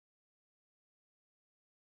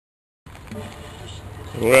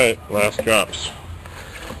Alright, last drops.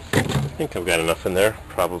 I think I've got enough in there.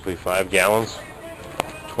 Probably 5 gallons.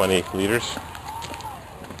 20 liters.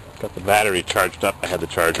 Got the battery charged up. I had the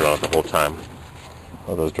charger on the whole time.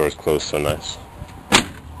 Oh, those doors close so nice.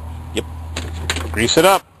 Yep. Grease it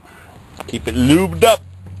up. Keep it lubed up.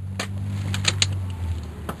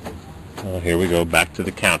 Oh, here we go. Back to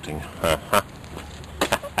the counting.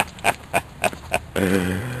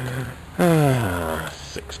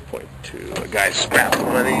 6.2. A guy scrapped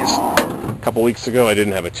one of these a couple weeks ago. I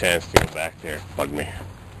didn't have a chance to get back there. Bugged me.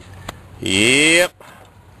 Yep.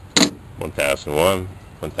 1001,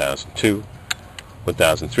 1002,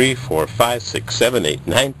 1003, 4, 5, 6, 7, 8,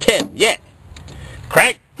 9, 10. Yeah.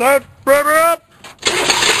 Crank that baby up.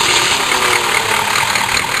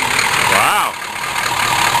 Wow.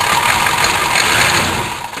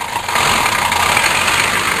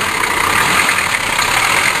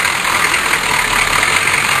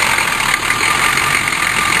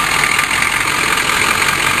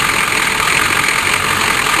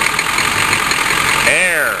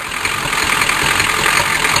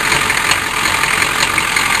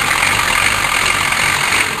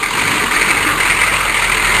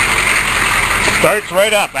 Starts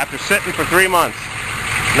right up after sitting for 3 months.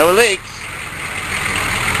 No leaks.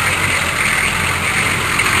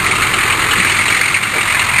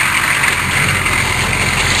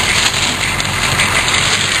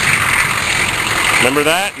 Remember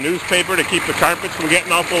that? Newspaper to keep the carpets from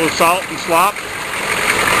getting all full of salt and slop?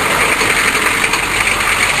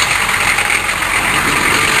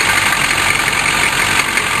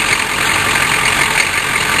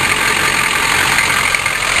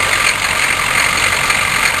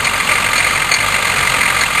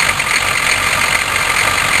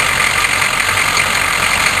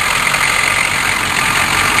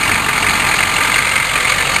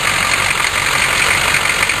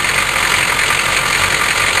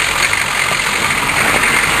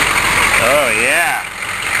 Oh yeah,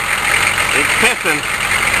 it's pissing.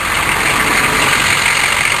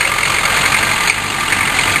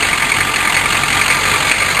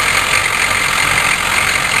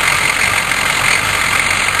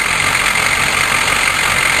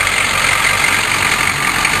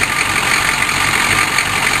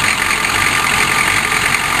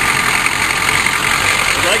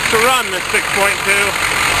 It likes to run this 6.2.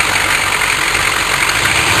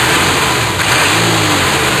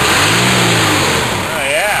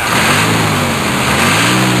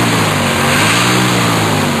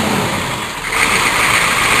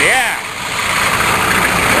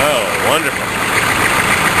 Wonderful.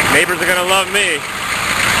 Neighbors are going to love me.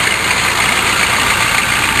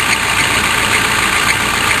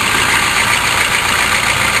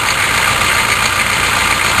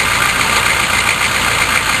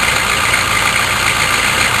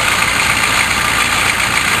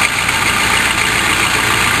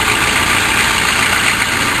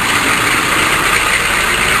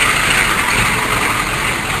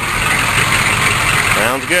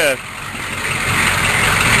 Sounds good.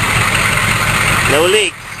 No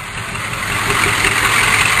leaks.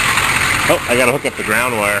 Oh, I gotta hook up the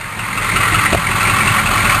ground wire.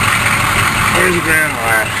 Where's the ground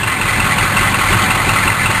wire?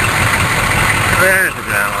 There's the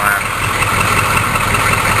ground wire.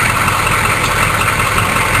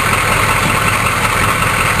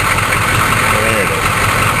 There it is.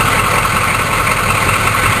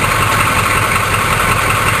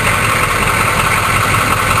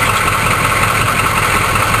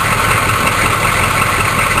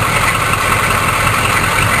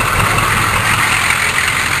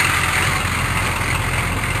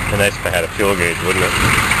 It'd be nice if I had a fuel gauge, wouldn't it?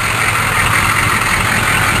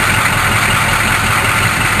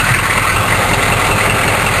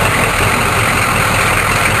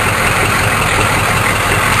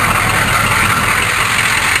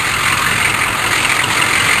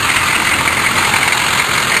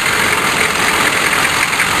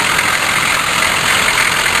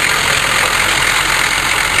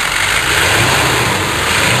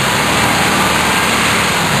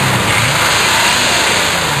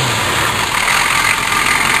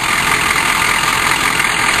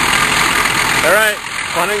 All right,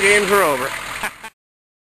 fun and games are over.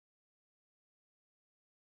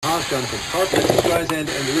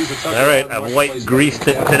 All right, I've white greased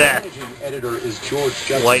it to death.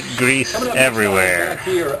 White grease everywhere.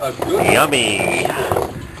 Yummy.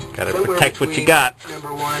 Gotta protect what you got.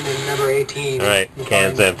 Number 1 and number 18. All right,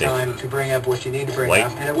 can's empty. Time to bring up what you need to bring White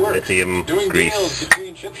up, and it works. lithium grease.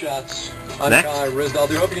 Next,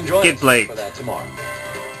 skid plate. For that tomorrow.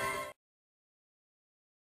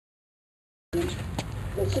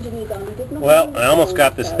 Well, I almost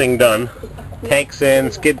got this thing done. Tanks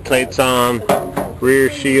in, skid plates on, rear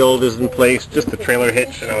shield is in place, just the trailer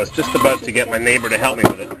hitch, and I was just about to get my neighbor to help me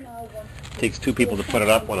with it. It takes two people to put it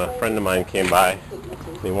up when a friend of mine came by.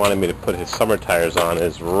 He wanted me to put his summer tires on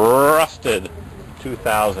his rusted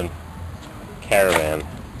 2000 Caravan.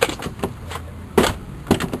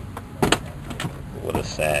 What a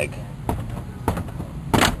sag.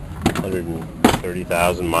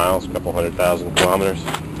 130,000 miles, a couple 100,000 kilometers.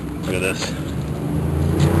 Look at this.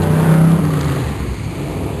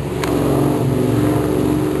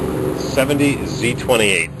 '70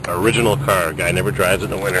 Z28, original car. Guy never drives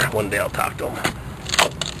it in the winter. One day I'll talk to him.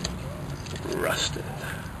 Rusted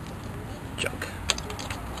junk.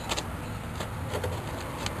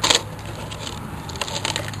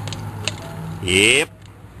 Yep.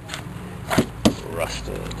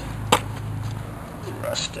 Rusted.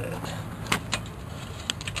 Rusted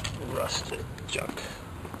junk.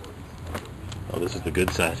 Oh, this is the good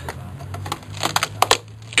side.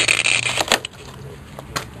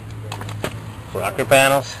 Rocker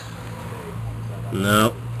panels?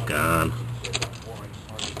 No, gone.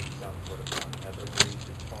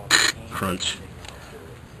 Crunch.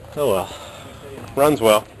 Oh well. Runs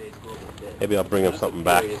well. Maybe I'll bring him something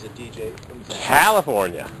back.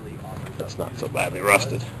 California. That's not so badly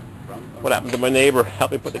rusted. What happened to my neighbor?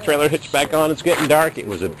 Helped me put the trailer hitch back on. It's getting dark. It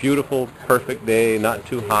was a beautiful, perfect day. Not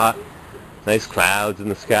too hot. Nice clouds in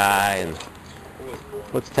the sky. And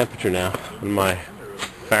what's the temperature now on my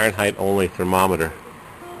Fahrenheit only thermometer?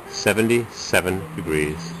 77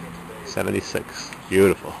 degrees. 76.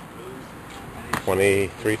 Beautiful.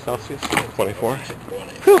 23 Celsius? 24?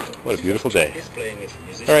 Whew, what a beautiful day.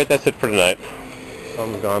 Alright, that's it for tonight.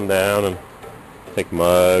 Sun's gone down and take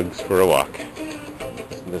Mugs for a walk.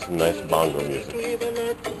 Listen to some nice bongo music.